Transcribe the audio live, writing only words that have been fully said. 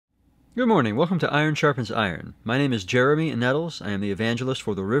Good morning. Welcome to Iron Sharpens Iron. My name is Jeremy Nettles. I am the evangelist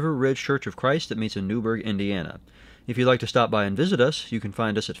for the River Ridge Church of Christ that meets in Newburgh, Indiana. If you'd like to stop by and visit us, you can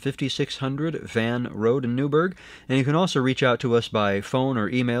find us at 5600 Van Road in Newburgh, and you can also reach out to us by phone or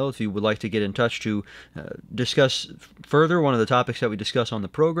email if you would like to get in touch to discuss further one of the topics that we discuss on the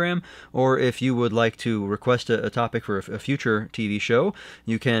program, or if you would like to request a topic for a future TV show,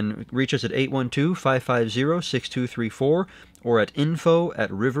 you can reach us at 812-550-6234 or at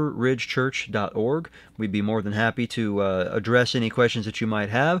info@riverridgechurch.org. We'd be more than happy to address any questions that you might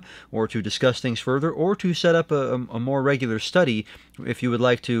have, or to discuss things further, or to set up a more regular study if you would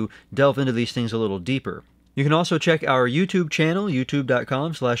like to delve into these things a little deeper. You can also check our YouTube channel,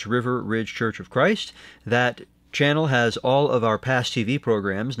 youtube.com/River Ridge Church of Christ. That channel has all of our past TV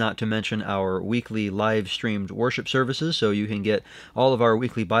programs, not to mention our weekly live-streamed worship services, so you can get all of our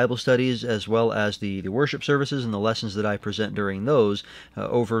weekly Bible studies as well as the worship services and the lessons that I present during those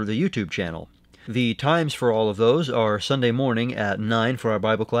over the YouTube channel. The times for all of those are Sunday morning at 9 for our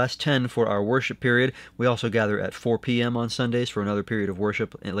Bible class, 10 for our worship period. We also gather at 4 p.m. on Sundays for another period of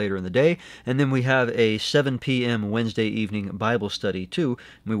worship later in the day. And then we have a 7 p.m. Wednesday evening Bible study too.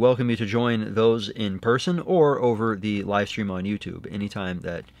 We welcome you to join those in person or over the live stream on YouTube anytime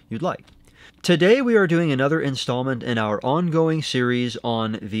that you'd like. Today we are doing another installment in our ongoing series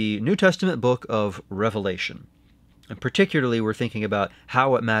on the New Testament book of Revelation. And particularly, we're thinking about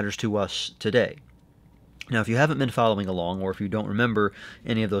how it matters to us today. Now, if you haven't been following along, or if you don't remember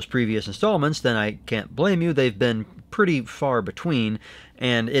any of those previous installments, then I can't blame you. They've been pretty far between,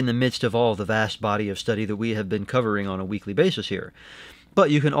 and in the midst of all the vast body of study that we have been covering on a weekly basis here.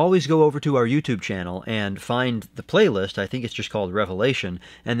 But you can always go over to our YouTube channel and find the playlist, I think it's just called Revelation,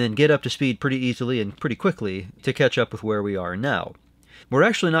 and then get up to speed pretty easily and pretty quickly to catch up with where we are now. We're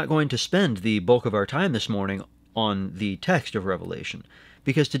actually not going to spend the bulk of our time this morning on the text of Revelation,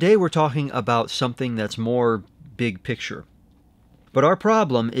 because today we're talking about something that's more big picture. But our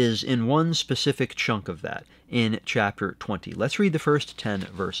problem is in one specific chunk of that, in chapter 20. Let's read the first 10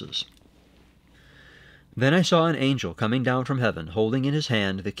 verses. Then I saw an angel coming down from heaven, holding in his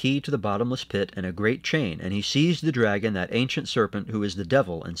hand the key to the bottomless pit and a great chain, and he seized the dragon, that ancient serpent, who is the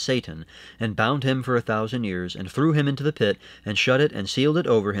devil and Satan, and bound him for 1,000 years, and threw him into the pit, and shut it and sealed it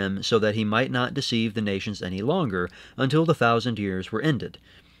over him, so that he might not deceive the nations any longer, until the 1,000 years were ended.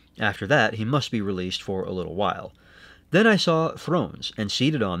 After that he must be released for a little while. Then I saw thrones, and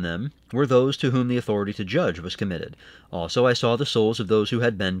seated on them were those to whom the authority to judge was committed. Also I saw the souls of those who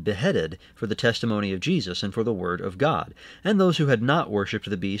had been beheaded for the testimony of Jesus and for the word of God, and those who had not worshipped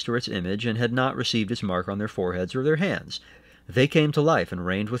the beast or its image, and had not received its mark on their foreheads or their hands. They came to life and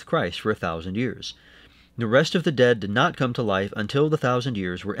reigned with Christ for 1,000 years. The rest of the dead did not come to life until the 1,000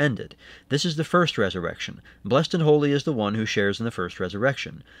 years were ended. This is the first resurrection. Blessed and holy is the one who shares in the first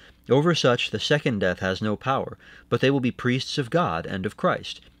resurrection. Over such the second death has no power, but they will be priests of God and of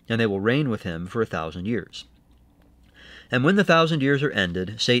Christ, and they will reign with him for 1,000 years. And when the 1,000 years are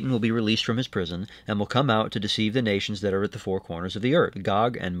ended, Satan will be released from his prison, and will come out to deceive the nations that are at the four corners of the earth,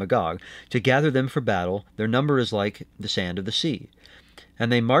 Gog and Magog, to gather them for battle. Their number is like the sand of the sea.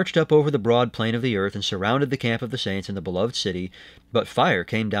 And they marched up over the broad plain of the earth, and surrounded the camp of the saints in the beloved city. But fire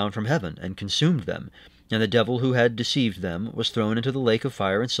came down from heaven, and consumed them. And the devil who had deceived them was thrown into the lake of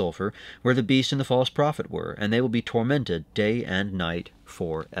fire and sulfur, where the beast and the false prophet were, and they will be tormented day and night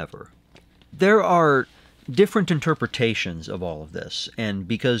forever. There are different interpretations of all of this, and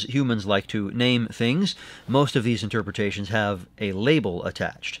because humans like to name things, most of these interpretations have a label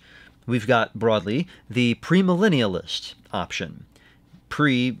attached. We've got, broadly, the premillennialist option.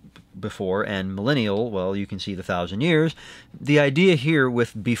 Before, and millennial, well, you can see the 1,000 years. The idea here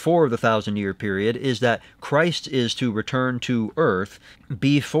with before the 1,000-year period is that Christ is to return to earth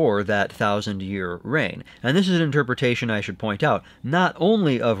before that 1,000-year reign. And this is an interpretation, I should point out, not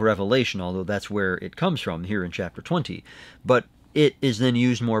only of Revelation, although that's where it comes from here in chapter 20, but it is then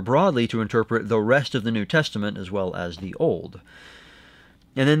used more broadly to interpret the rest of the New Testament as well as the Old.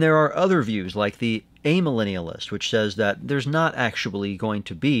 And then there are other views, like the amillennialist, which says that there's not actually going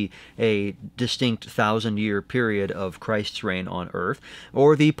to be a distinct 1,000-year period of Christ's reign on earth,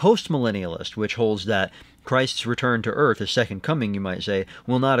 or the postmillennialist, which holds that Christ's return to earth, his second coming, you might say,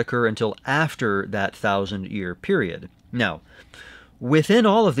 will not occur until after that 1,000-year period. Now, within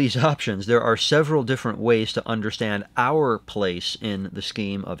all of these options, there are several different ways to understand our place in the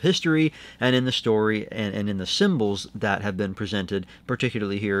scheme of history and in the story and in the symbols that have been presented,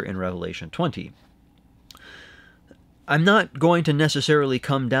 particularly here in Revelation 20. I'm not going to necessarily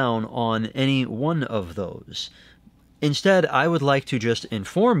come down on any one of those. Instead, I would like to just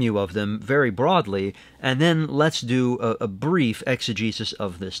inform you of them very broadly, and then let's do a brief exegesis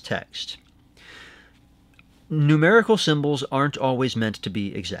of this text. Numerical symbols aren't always meant to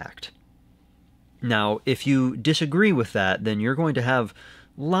be exact. Now, if you disagree with that, then you're going to have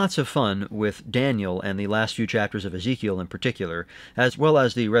lots of fun with Daniel and the last few chapters of Ezekiel in particular, as well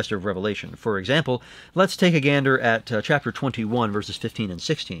as the rest of Revelation. For example, let's take a gander at chapter 21, verses 15 and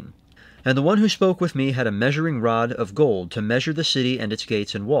 16. And the one who spoke with me had a measuring rod of gold to measure the city and its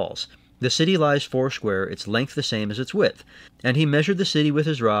gates and walls. The city lies foursquare, its length the same as its width. And he measured the city with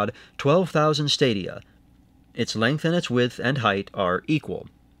his rod, 12,000 stadia. Its length and its width and height are equal.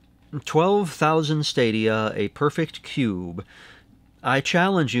 12,000 stadia, a perfect cube. I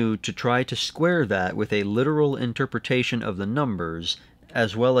challenge you to try to square that with a literal interpretation of the numbers,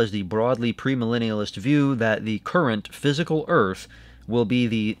 as well as the broadly premillennialist view that the current physical Earth will be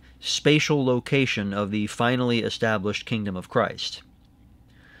the spatial location of the finally established kingdom of Christ.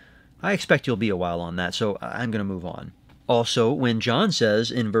 I expect you'll be a while on that, so I'm going to move on. Also, when John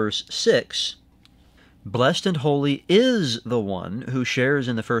says in verse 6, "Blessed and holy is the one who shares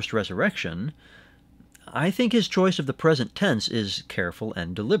in the first resurrection," I think his choice of the present tense is careful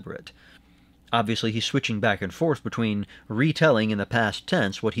and deliberate. Obviously, he's switching back and forth between retelling in the past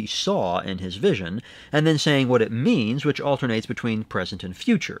tense what he saw in his vision, and then saying what it means, which alternates between present and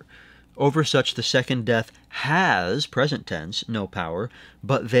future. Over such the second death has, present tense, no power,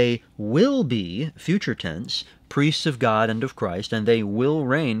 but they will be, future tense, priests of God and of Christ, and they will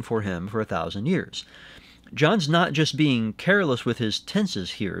reign for him for 1,000 years. John's not just being careless with his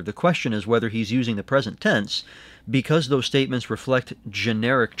tenses here. The question is whether he's using the present tense because those statements reflect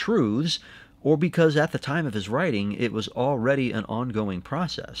generic truths, or because at the time of his writing it was already an ongoing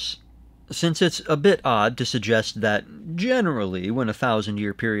process. Since it's a bit odd to suggest that generally when a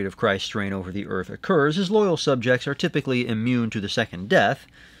 1,000-year period of Christ's reign over the earth occurs, his loyal subjects are typically immune to the second death,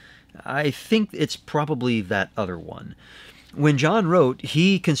 I think it's probably that other one. When John wrote,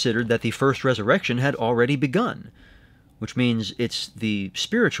 he considered that the first resurrection had already begun, which means it's the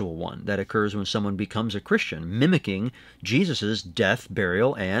spiritual one that occurs when someone becomes a Christian, mimicking Jesus' death,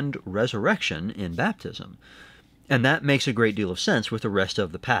 burial, and resurrection in baptism. And that makes a great deal of sense with the rest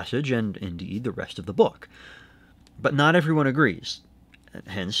of the passage, and indeed the rest of the book. But not everyone agrees,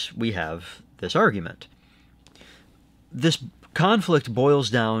 hence we have this argument. This conflict boils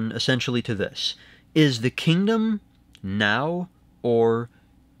down essentially to this: is the kingdom now or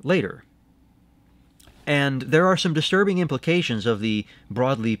later? And there are some disturbing implications of the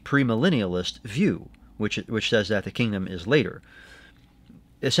broadly premillennialist view, which says that the kingdom is later.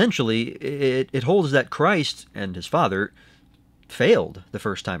 Essentially, it holds that Christ and his Father failed the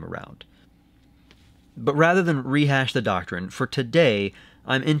first time around. But rather than rehash the doctrine, for today,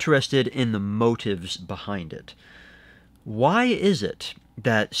 I'm interested in the motives behind it. Why is it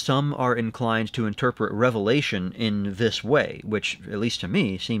that some are inclined to interpret Revelation in this way, which, at least to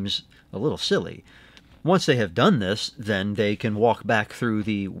me, seems a little silly? Once they have done this, then they can walk back through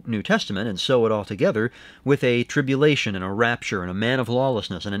the New Testament and sew it all together with a tribulation and a rapture and a man of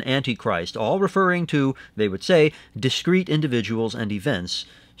lawlessness and an antichrist, all referring to, they would say, discrete individuals and events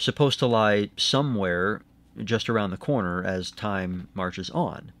supposed to lie somewhere just around the corner as time marches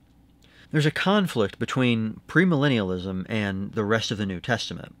on. There's a conflict between premillennialism and the rest of the New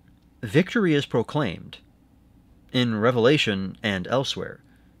Testament. Victory is proclaimed in Revelation and elsewhere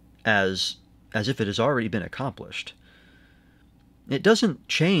as if it has already been accomplished. It doesn't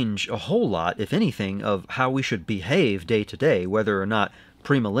change a whole lot, if anything, of how we should behave day to day, whether or not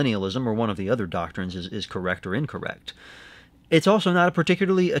premillennialism or one of the other doctrines is correct or incorrect. It's also not a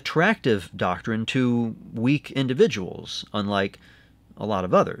particularly attractive doctrine to weak individuals, unlike a lot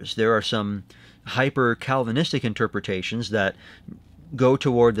of others. There are some hyper-Calvinistic interpretations that go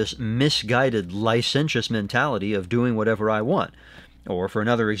toward this misguided, licentious mentality of doing whatever I want. Or, for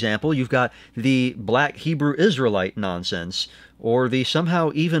another example, you've got the black Hebrew Israelite nonsense, or the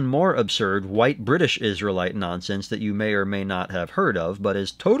somehow even more absurd white British Israelite nonsense that you may or may not have heard of, but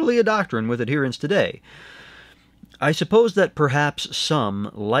is totally a doctrine with adherents today. I suppose that perhaps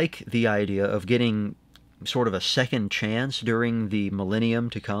some like the idea of getting sort of a second chance during the millennium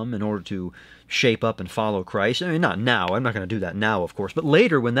to come in order to shape up and follow Christ. I mean, not now. I'm not going to do that now, of course. But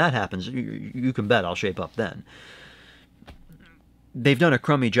later, when that happens, you can bet I'll shape up then. They've done a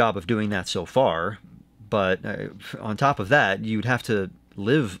crummy job of doing that so far, but on top of that, you'd have to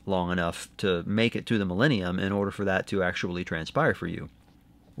live long enough to make it to the millennium in order for that to actually transpire for you.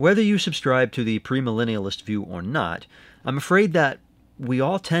 Whether you subscribe to the premillennialist view or not, I'm afraid that we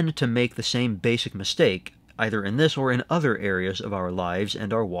all tend to make the same basic mistake, either in this or in other areas of our lives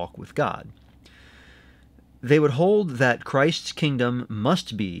and our walk with God. they would hold that Christ's kingdom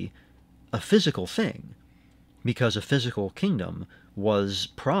must be a physical thing, because a physical kingdom was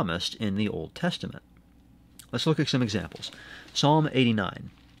promised in the Old Testament. Let's look at some examples. Psalm 89.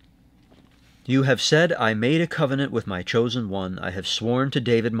 You have said, I made a covenant with my chosen one. I have sworn to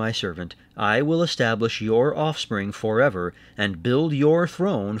David my servant. I will establish your offspring forever and build your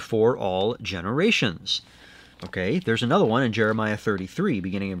throne for all generations. Okay, there's another one in Jeremiah 33,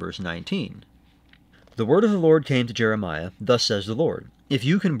 beginning in verse 19. The word of the Lord came to Jeremiah, thus says the Lord, if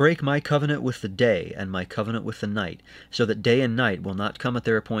you can break my covenant with the day and my covenant with the night, so that day and night will not come at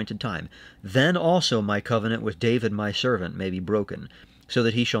their appointed time, then also my covenant with David my servant may be broken, so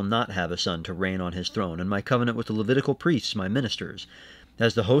that he shall not have a son to reign on his throne, and my covenant with the Levitical priests my ministers.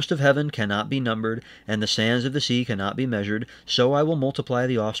 As the host of heaven cannot be numbered, and the sands of the sea cannot be measured, so I will multiply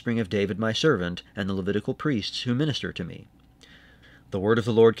the offspring of David my servant, and the Levitical priests who minister to me. The word of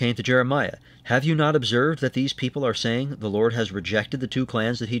the Lord came to Jeremiah. Have you not observed that these people are saying, the Lord has rejected the two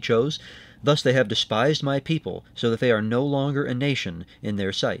clans that he chose? Thus they have despised my people, so that they are no longer a nation in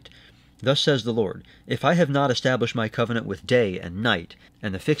their sight. Thus says the Lord, if I have not established my covenant with day and night,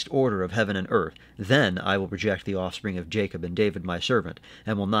 and the fixed order of heaven and earth, then I will reject the offspring of Jacob and David my servant,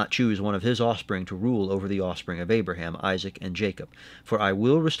 and will not choose one of his offspring to rule over the offspring of Abraham, Isaac, and Jacob. For I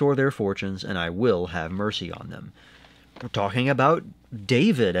will restore their fortunes, and I will have mercy on them. We're talking about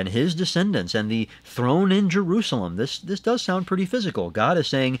David and his descendants and the throne in Jerusalem. This does sound pretty physical. God is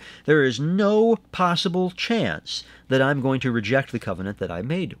saying there is no possible chance that I'm going to reject the covenant that I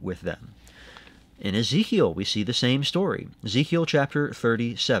made with them. In Ezekiel, we see the same story. Ezekiel chapter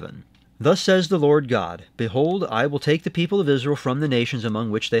 37. Thus says the Lord God, behold, I will take the people of Israel from the nations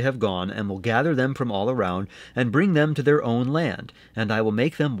among which they have gone, and will gather them from all around, and bring them to their own land. And I will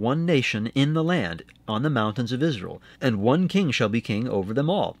make them one nation in the land, on the mountains of Israel. And one king shall be king over them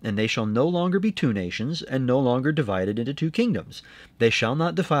all. And they shall no longer be two nations, and no longer divided into two kingdoms. They shall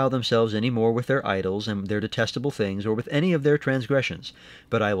not defile themselves any more with their idols, and their detestable things, or with any of their transgressions.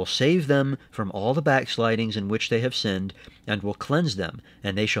 But I will save them from all the backslidings in which they have sinned, and will cleanse them,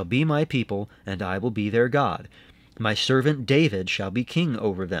 and they shall be my people, and I will be their God. My servant David shall be king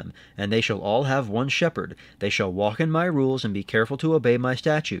over them, and they shall all have one shepherd. They shall walk in my rules, and be careful to obey my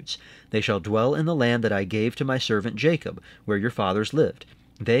statutes. They shall dwell in the land that I gave to my servant Jacob, where your fathers lived.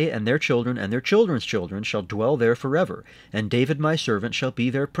 They and their children and their children's children shall dwell there forever, and David my servant shall be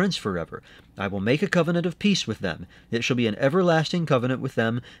their prince forever. I will make a covenant of peace with them. It shall be an everlasting covenant with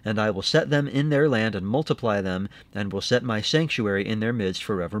them, and I will set them in their land and multiply them, and will set my sanctuary in their midst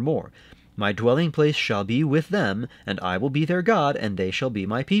forevermore. My dwelling place shall be with them, and I will be their God, and they shall be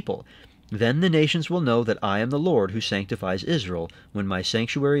my people. Then the nations will know that I am the Lord who sanctifies Israel, when my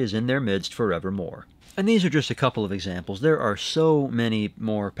sanctuary is in their midst forevermore. And these are just a couple of examples. There are so many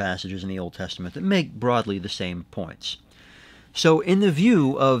more passages in the Old Testament that make broadly the same points. So in the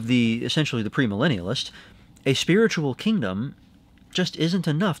view of essentially the premillennialist, a spiritual kingdom just isn't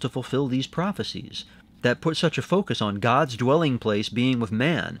enough to fulfill these prophecies that put such a focus on God's dwelling place being with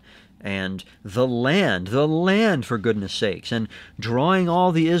man, and the land for goodness sakes, and drawing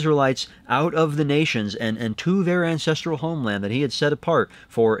all the Israelites out of the nations and to their ancestral homeland that he had set apart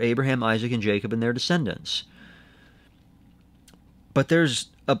for Abraham, Isaac, and Jacob and their descendants. But there's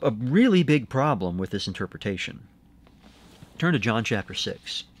a really big problem with this interpretation. Turn to John chapter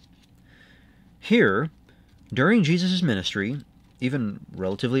 6. Here, during Jesus' ministry, even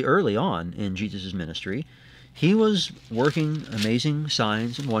relatively early on in Jesus' ministry, he was working amazing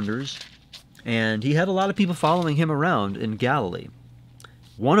signs and wonders, and he had a lot of people following him around in Galilee.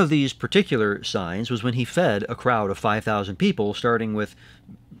 One of these particular signs was when he fed a crowd of 5,000 people, starting with,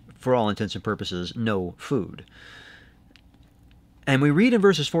 for all intents and purposes, no food. And we read in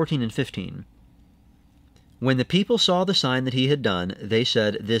verses 14 and 15, when the people saw the sign that he had done, they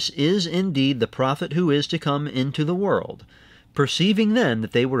said, This is indeed the prophet who is to come into the world. Perceiving then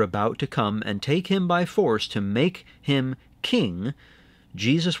that they were about to come and take him by force to make him king,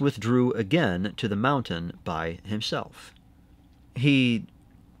 Jesus withdrew again to the mountain by himself. He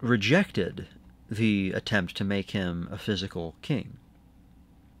rejected the attempt to make him a physical king.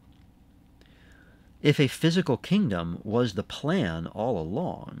 If a physical kingdom was the plan all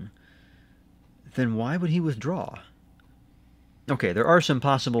along, then why would he withdraw? Okay, there are some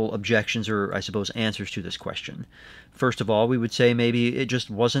possible objections or, I suppose, answers to this question. First of all, we would say maybe it just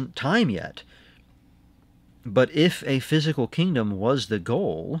wasn't time yet. But if a physical kingdom was the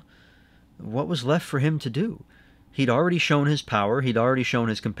goal, what was left for him to do? He'd already shown his power, he'd already shown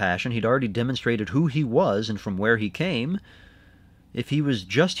his compassion, he'd already demonstrated who he was and from where he came. If he was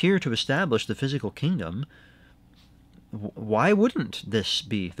just here to establish the physical kingdom, why wouldn't this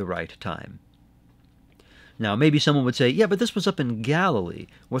be the right time? Now, maybe someone would say, yeah, but this was up in Galilee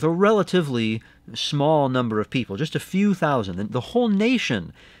with a relatively small number of people, just a few thousand. And the whole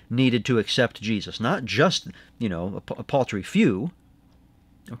nation needed to accept Jesus, not just, a paltry few.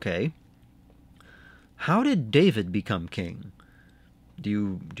 Okay. How did David become king? Do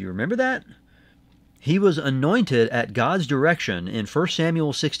you remember that? He was anointed at God's direction in 1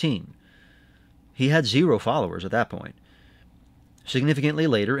 Samuel 16. He had 0 followers at that point. Significantly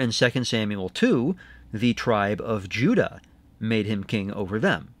later, in 2 Samuel 2, the tribe of Judah made him king over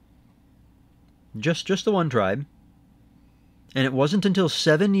them. Just the one tribe. And it wasn't until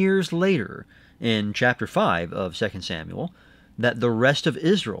 7 years later, in chapter 5 of 2 Samuel, that the rest of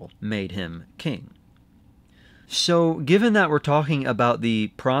Israel made him king. So, given that we're talking about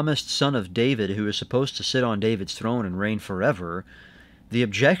the promised son of David who is supposed to sit on David's throne and reign forever, the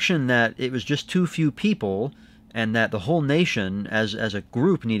objection that it was just too few people and that the whole nation as a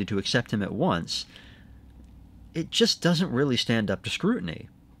group needed to accept him at once, it just doesn't really stand up to scrutiny.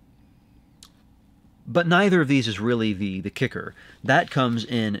 But neither of these is really the kicker. That comes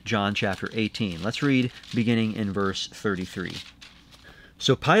in John chapter 18. Let's read beginning in verse 33.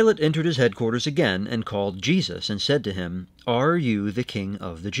 So Pilate entered his headquarters again and called Jesus and said to him, "Are you the king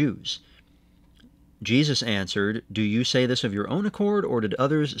of the Jews?" Jesus answered, "Do you say this of your own accord, or did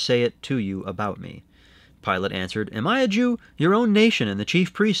others say it to you about me?" Pilate answered, "Am I a Jew? Your own nation and the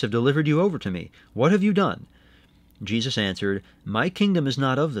chief priests have delivered you over to me. What have you done?" Jesus answered, "My kingdom is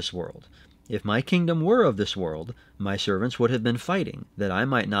not of this world. If my kingdom were of this world, my servants would have been fighting, that I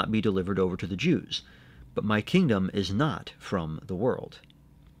might not be delivered over to the Jews. But my kingdom is not from the world."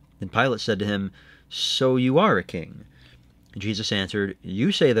 Then Pilate said to him, "So you are a king?" Jesus answered,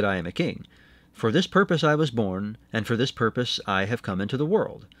 "You say that I am a king. For this purpose I was born, and for this purpose I have come into the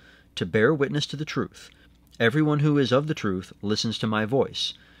world, to bear witness to the truth. Everyone who is of the truth listens to my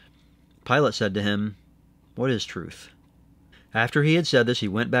voice." Pilate said to him, "What is truth?" After he had said this, he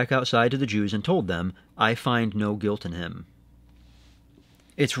went back outside to the Jews and told them, "I find no guilt in him."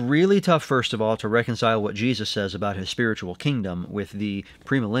 It's really tough, first of all, to reconcile what Jesus says about his spiritual kingdom with the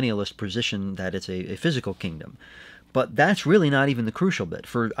premillennialist position that it's a physical kingdom. But that's really not even the crucial bit.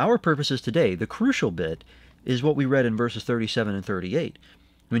 For our purposes today, the crucial bit is what we read in verses 37 and 38.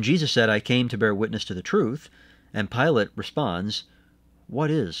 When Jesus said, "I came to bear witness to the truth," and Pilate responds,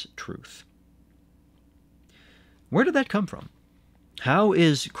 "What is truth?" Where did that come from? How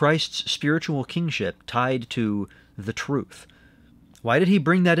is Christ's spiritual kingship tied to the truth? Why did he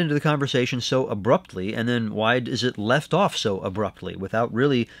bring that into the conversation so abruptly, and then why is it left off so abruptly without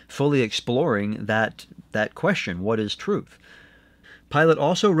really fully exploring that question, what is truth? Pilate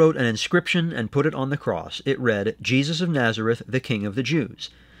also wrote an inscription and put it on the cross. It read, "Jesus of Nazareth, the King of the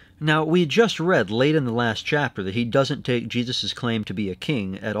Jews." Now, we just read late in the last chapter that he doesn't take Jesus' claim to be a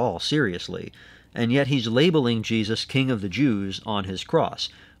king at all seriously, and yet he's labeling Jesus King of the Jews on his cross.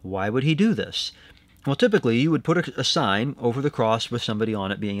 Why would he do this? Well, typically, you would put a sign over the cross with somebody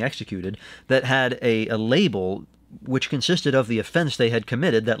on it being executed that had a label which consisted of the offense they had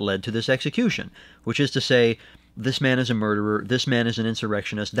committed that led to this execution, which is to say, this man is a murderer, this man is an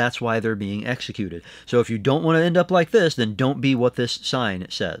insurrectionist, that's why they're being executed. So if you don't want to end up like this, then don't be what this sign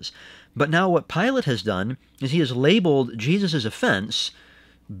says. But now what Pilate has done is he has labeled Jesus' offense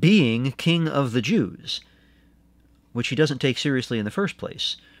being King of the Jews, which he doesn't take seriously in the first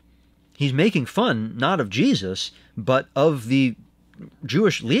place. He's making fun, not of Jesus, but of the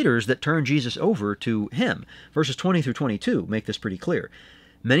Jewish leaders that turned Jesus over to him. Verses 20 through 22 make this pretty clear.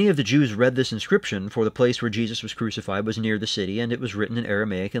 Many of the Jews read this inscription, for the place where Jesus was crucified was near the city, and it was written in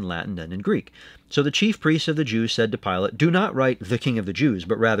Aramaic and Latin and in Greek. So the chief priests of the Jews said to Pilate, "Do not write the King of the Jews,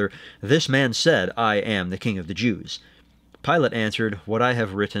 but rather, this man said, I am the King of the Jews." Pilate answered, "What I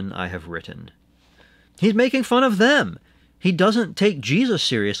have written, I have written." He's making fun of them. He doesn't take Jesus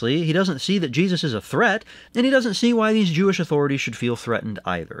seriously, he doesn't see that Jesus is a threat, and he doesn't see why these Jewish authorities should feel threatened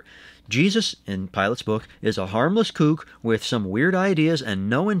either. Jesus, in Pilate's book, is a harmless kook with some weird ideas and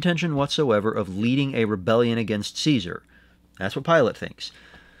no intention whatsoever of leading a rebellion against Caesar. That's what Pilate thinks.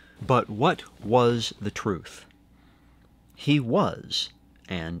 But what was the truth? He was,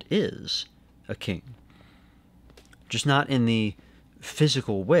 and is, a king. Just not in the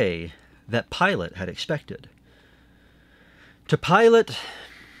physical way that Pilate had expected. To Pilate,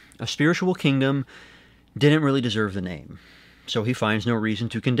 a spiritual kingdom didn't really deserve the name, so he finds no reason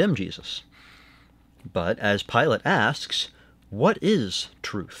to condemn Jesus. But as Pilate asks, what is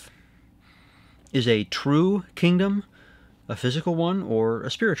truth? Is a true kingdom a physical one or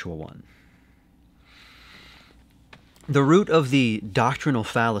a spiritual one? The root of the doctrinal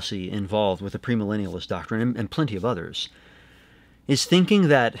fallacy involved with the premillennialist doctrine, and plenty of others, is thinking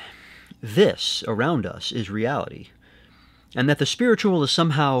that this around us is reality, and that the spiritual is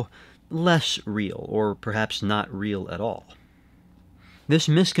somehow less real, or perhaps not real at all. This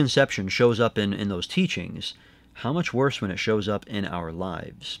misconception shows up in those teachings. How much worse when it shows up in our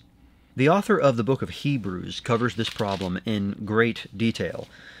lives? The author of the book of Hebrews covers this problem in great detail.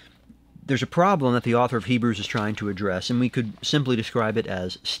 There's a problem that the author of Hebrews is trying to address, and we could simply describe it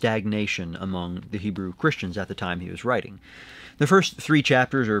as stagnation among the Hebrew Christians at the time he was writing. The first 3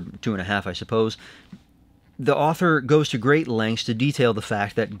 chapters, or 2.5, I suppose, the author goes to great lengths to detail the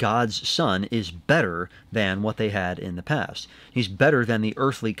fact that God's Son is better than what they had in the past. He's better than the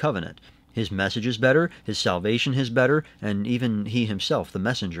earthly covenant. His message is better, his salvation is better, and even he himself, the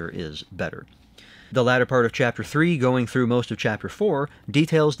messenger, is better. The latter part of chapter 3, going through most of chapter 4,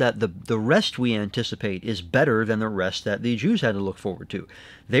 details that the rest we anticipate is better than the rest that the Jews had to look forward to.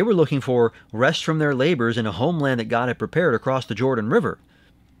 They were looking for rest from their labors in a homeland that God had prepared across the Jordan River.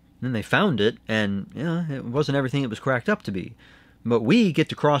 Then they found it, and it wasn't everything it was cracked up to be. But we get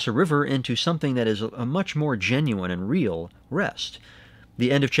to cross a river into something that is a much more genuine and real rest.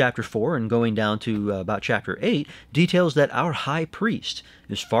 The end of chapter 4 and going down to about chapter 8 details that our high priest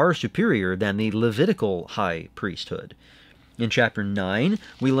is far superior than the Levitical high priesthood. In chapter 9,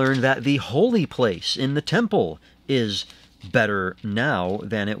 we learn that the holy place in the temple is better now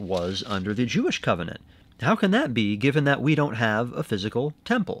than it was under the Jewish covenant. How can that be, given that we don't have a physical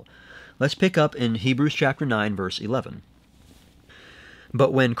temple? Let's pick up in Hebrews chapter 9, verse 11.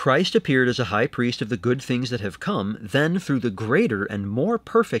 But when Christ appeared as a high priest of the good things that have come, then through the greater and more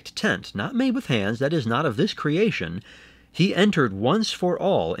perfect tent, not made with hands, that is not of this creation, he entered once for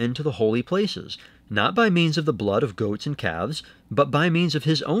all into the holy places, not by means of the blood of goats and calves, but by means of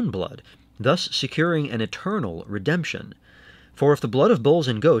his own blood, thus securing an eternal redemption. For if the blood of bulls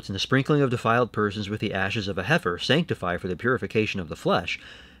and goats and the sprinkling of defiled persons with the ashes of a heifer sanctify for the purification of the flesh,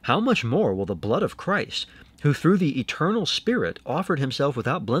 how much more will the blood of Christ, who through the eternal Spirit offered himself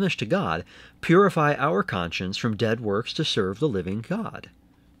without blemish to God, purify our conscience from dead works to serve the living God?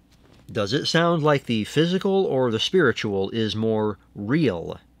 Does it sound like the physical or the spiritual is more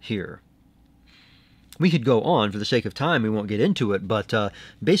real here? We could go on. For the sake of time, we won't get into it, but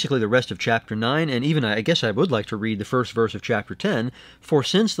basically the rest of chapter 9, and even I guess I would like to read the first verse of chapter 10, for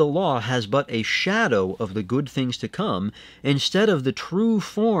since the law has but a shadow of the good things to come, instead of the true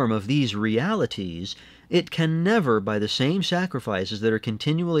form of these realities, it can never, by the same sacrifices that are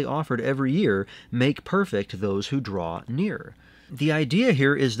continually offered every year, make perfect those who draw near. The idea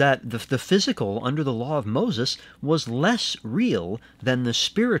here is that the physical under the law of Moses was less real than the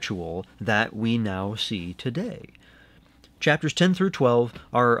spiritual that we now see today. Chapters 10 through 12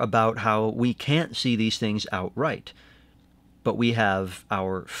 are about how we can't see these things outright, but we have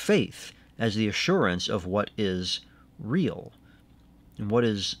our faith as the assurance of what is real and what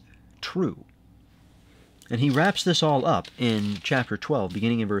is true. And he wraps this all up in chapter 12,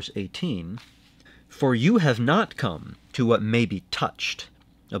 beginning in verse 18. For you have not come to what may be touched,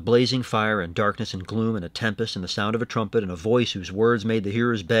 a blazing fire and darkness and gloom and a tempest and the sound of a trumpet and a voice whose words made the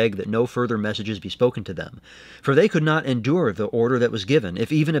hearers beg that no further messages be spoken to them. For they could not endure the order that was given,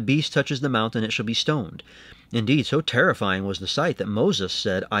 if even a beast touches the mountain it shall be stoned. Indeed, so terrifying was the sight that Moses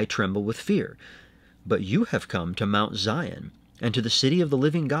said, I tremble with fear. But you have come to Mount Zion, and to the city of the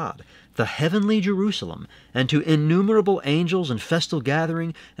living God, the heavenly Jerusalem, and to innumerable angels and festal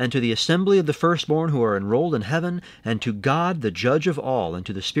gathering, and to the assembly of the firstborn who are enrolled in heaven, and to God the judge of all, and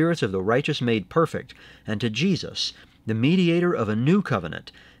to the spirits of the righteous made perfect, and to Jesus, the mediator of a new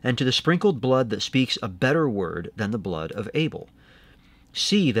covenant, and to the sprinkled blood that speaks a better word than the blood of Abel.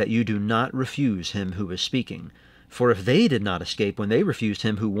 See that you do not refuse him who is speaking. For if they did not escape when they refused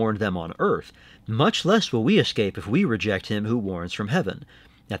him who warned them on earth, much less will we escape if we reject him who warns from heaven.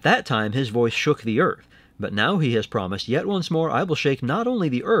 At that time his voice shook the earth, but now he has promised, yet once more I will shake not only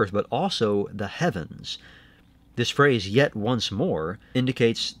the earth, but also the heavens. This phrase, yet once more,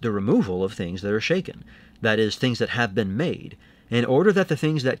 indicates the removal of things that are shaken, that is, things that have been made, in order that the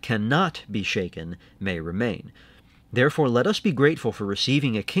things that cannot be shaken may remain. Therefore let us be grateful for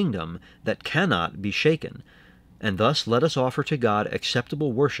receiving a kingdom that cannot be shaken, and thus let us offer to God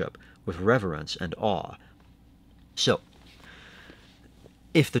acceptable worship with reverence and awe. So,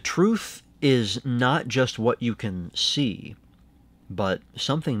 if the truth is not just what you can see, but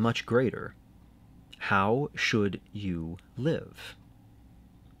something much greater, how should you live?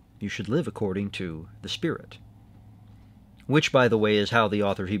 You should live according to the Spirit. Which, by the way, is how the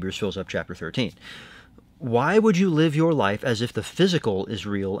author of Hebrews fills up chapter 13. Why would you live your life as if the physical is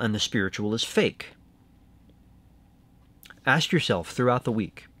real and the spiritual is fake? Ask yourself throughout the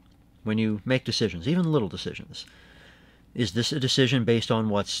week, when you make decisions, even little decisions, Is this a decision based on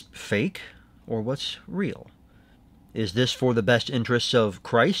what's fake or what's real? Is this for the best interests of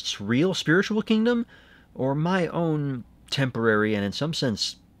Christ's real spiritual kingdom, or my own temporary and in some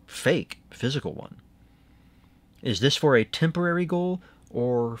sense fake physical one? Is this for a temporary goal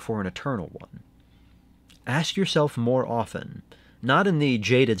or for an eternal one? Ask yourself more often, not in the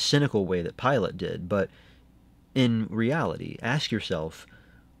jaded, cynical way that Pilate did, but in reality. Ask yourself,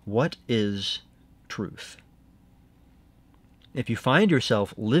 what is truth? If you find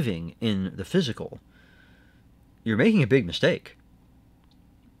yourself living in the physical, you're making a big mistake.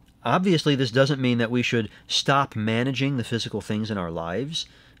 Obviously, this doesn't mean that we should stop managing the physical things in our lives.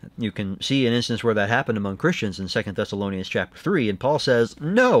 You can see an instance where that happened among Christians in 2 Thessalonians chapter 3, and Paul says,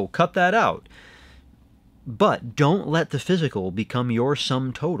 no, cut that out. But don't let the physical become your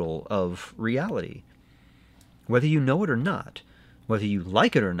sum total of reality. Whether you know it or not, whether you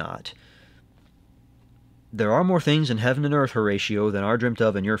like it or not, there are more things in heaven and earth, Horatio, than are dreamt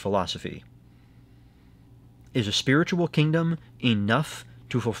of in your philosophy. Is a spiritual kingdom enough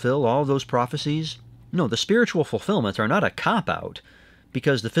to fulfill all those prophecies? No, the spiritual fulfillments are not a cop-out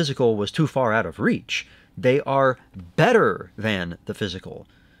because the physical was too far out of reach. They are better than the physical.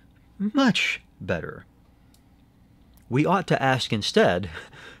 Much better. We ought to ask instead,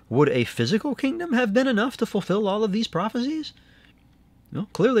 would a physical kingdom have been enough to fulfill all of these prophecies? No,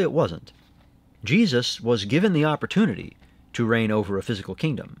 clearly it wasn't. Jesus was given the opportunity to reign over a physical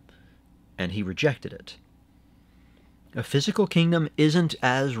kingdom, and he rejected it. A physical kingdom isn't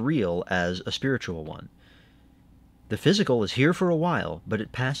as real as a spiritual one. The physical is here for a while, but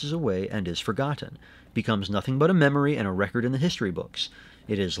it passes away and is forgotten, becomes nothing but a memory and a record in the history books.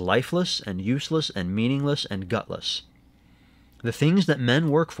 It is lifeless and useless and meaningless and gutless. The things that men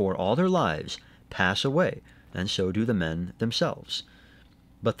work for all their lives pass away, and so do the men themselves.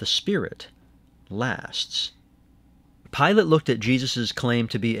 But the spirit lasts. Pilate looked at Jesus' claim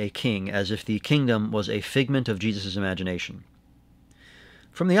to be a king as if the kingdom was a figment of Jesus' imagination.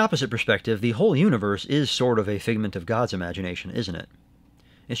 From the opposite perspective, the whole universe is sort of a figment of God's imagination, isn't it?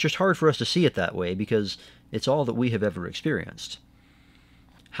 It's just hard for us to see it that way because it's all that we have ever experienced.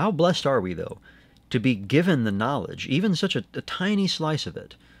 How blessed are we, though, to be given the knowledge, even such a tiny slice of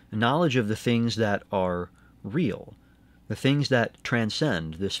it, knowledge of the things that are real, the things that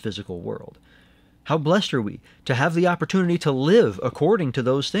transcend this physical world. How blessed are we to have the opportunity to live according to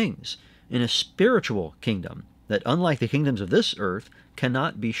those things in a spiritual kingdom that, unlike the kingdoms of this earth,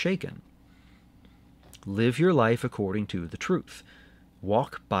 cannot be shaken. Live your life according to the truth.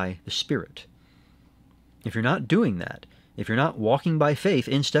 Walk by the Spirit. If you're not doing that, if you're not walking by faith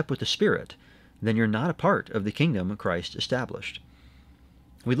in step with the Spirit, then you're not a part of the kingdom Christ established.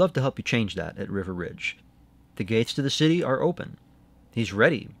 We'd love to help you change that at River Ridge. The gates to the city are open. He's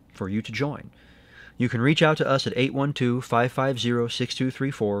ready for you to join. You can reach out to us at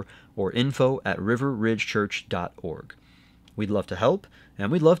 812-550-6234 or info@riverridgechurch.org. We'd love to help,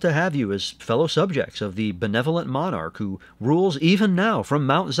 and we'd love to have you as fellow subjects of the benevolent monarch who rules even now from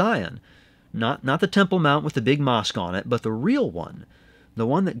Mount Zion. Not the Temple Mount with the big mosque on it, but the real one, the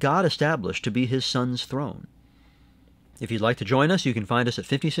one that God established to be his Son's throne. If you'd like to join us, you can find us at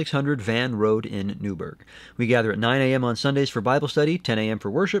 5600 Van Road in Newburgh. We gather at 9 a.m. on Sundays for Bible study, 10 a.m. for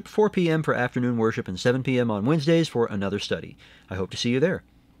worship, 4 p.m. for afternoon worship, and 7 p.m. on Wednesdays for another study. I hope to see you there.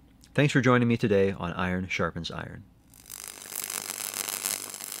 Thanks for joining me today on Iron Sharpens Iron.